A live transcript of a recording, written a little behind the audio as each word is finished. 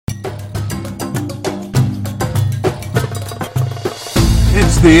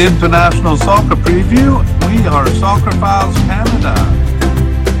the International Soccer Preview. We are Soccer Files Canada.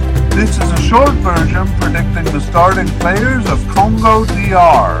 This is a short version predicting the starting players of Congo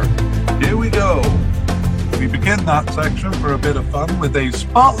DR. Here we go. We begin that section for a bit of fun with a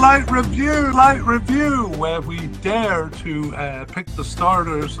spotlight review, where we dare to pick the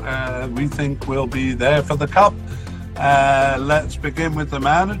starters we think will be there for the Cup. Let's begin with the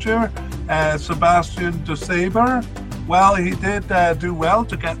manager, Sebastian De Saber. Well, he did do well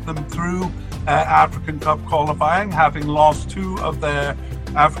to get them through African Cup qualifying, having lost two of their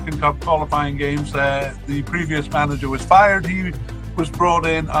African Cup qualifying games. The previous manager was fired. He was brought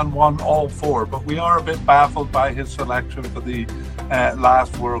in and won all four, but we are a bit baffled by his selection for the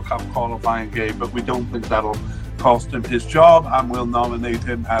last World Cup qualifying game, but we don't think that'll cost him his job, and we'll nominate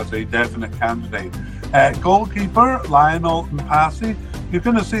him as a definite candidate. Goalkeeper, Lionel Mpasi. You're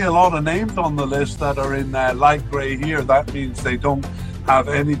going to see a lot of names on the list that are in light grey here. That means they don't have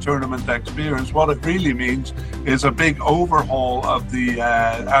any tournament experience. What it really means is a big overhaul of the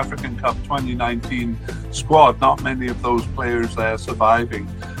African Cup 2019 squad. Not many of those players surviving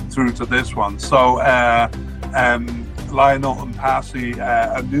through to this one. So Lionel Mpasi,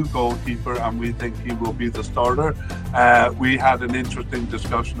 a new goalkeeper, and we think he will be the starter. We had an interesting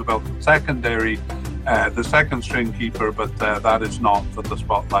discussion about the second string keeper, but that is not for the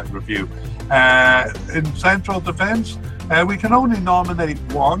spotlight review. In central defence, we can only nominate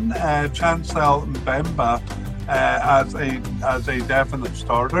one, Chancel Mbemba, as a definite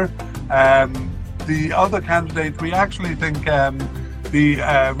starter. The other candidate, we actually think the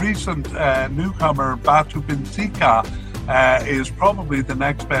recent newcomer Batu Binsika is probably the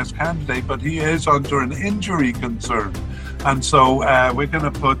next best candidate, but he is under an injury concern, and so we're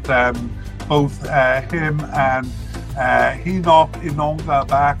going to put both him and Enoch Inonga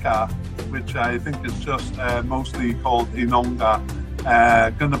Baka, which I think is just mostly called Inonga.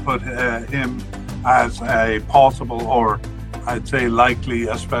 Going to put him as a possible, or I'd say likely,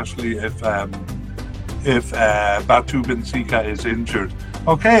 especially if Batu Binsika is injured.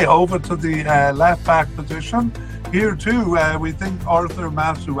 Okay, over to the left back position. Here too, we think Arthur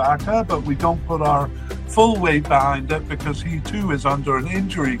Masuaka, but we don't put our full weight behind it because he too is under an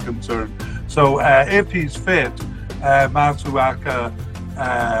injury concern. So if he's fit, Masuaku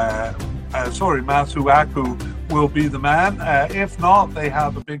will be the man. If not, they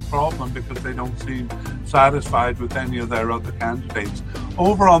have a big problem because they don't seem satisfied with any of their other candidates.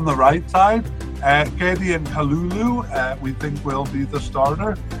 Over on the right side, Gideon Kalulu, we think will be the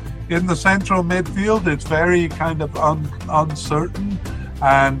starter. In the central midfield, it's very kind of uncertain,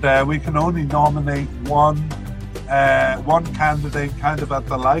 and we can only nominate one candidate kind of at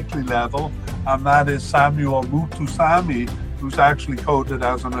the likely level, and that is Samuel Mutusami, who's actually coded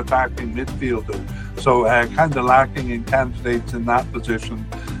as an attacking midfielder. So kind of lacking in candidates in that position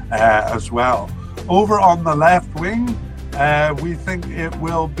as well. Over on the left wing, we think it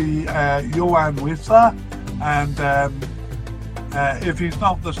will be Yohan Wissa, and if he's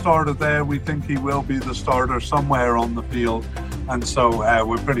not the starter there, we think he will be the starter somewhere on the field, and so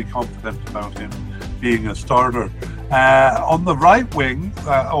we're pretty confident about him being a starter. On the right wing,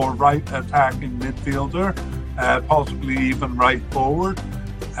 or right attacking midfielder, possibly even right forward,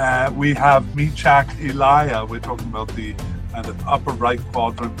 we have Michak Elia. We're talking about the kind of upper right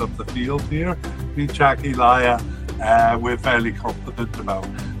quadrant of the field here. Michak Elia, we're fairly confident about.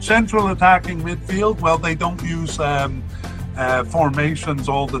 Central attacking midfield, well, they don't use formations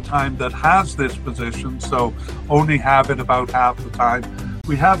all the time that has this position, so only have it about half the time.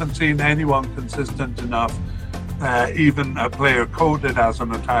 We haven't seen anyone consistent enough, even a player coded as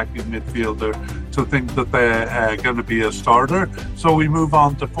an attacking midfielder, to think that they're going to be a starter. So we move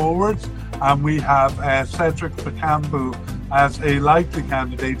on to forwards, and we have Cedric Bakambu as a likely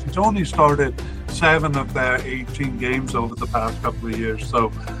candidate. He's only started 7 of their 18 games over the past couple of years,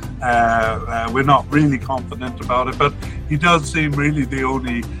 so we're not really confident about it, but he does seem really the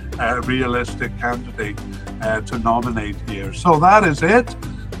only realistic candidate to nominate here. So that is it.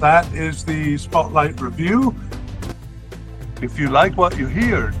 That is the Spotlight Review. If you like what you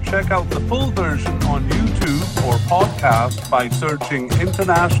hear, check out the full version on YouTube or podcast by searching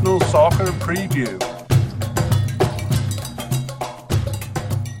International Soccer Preview.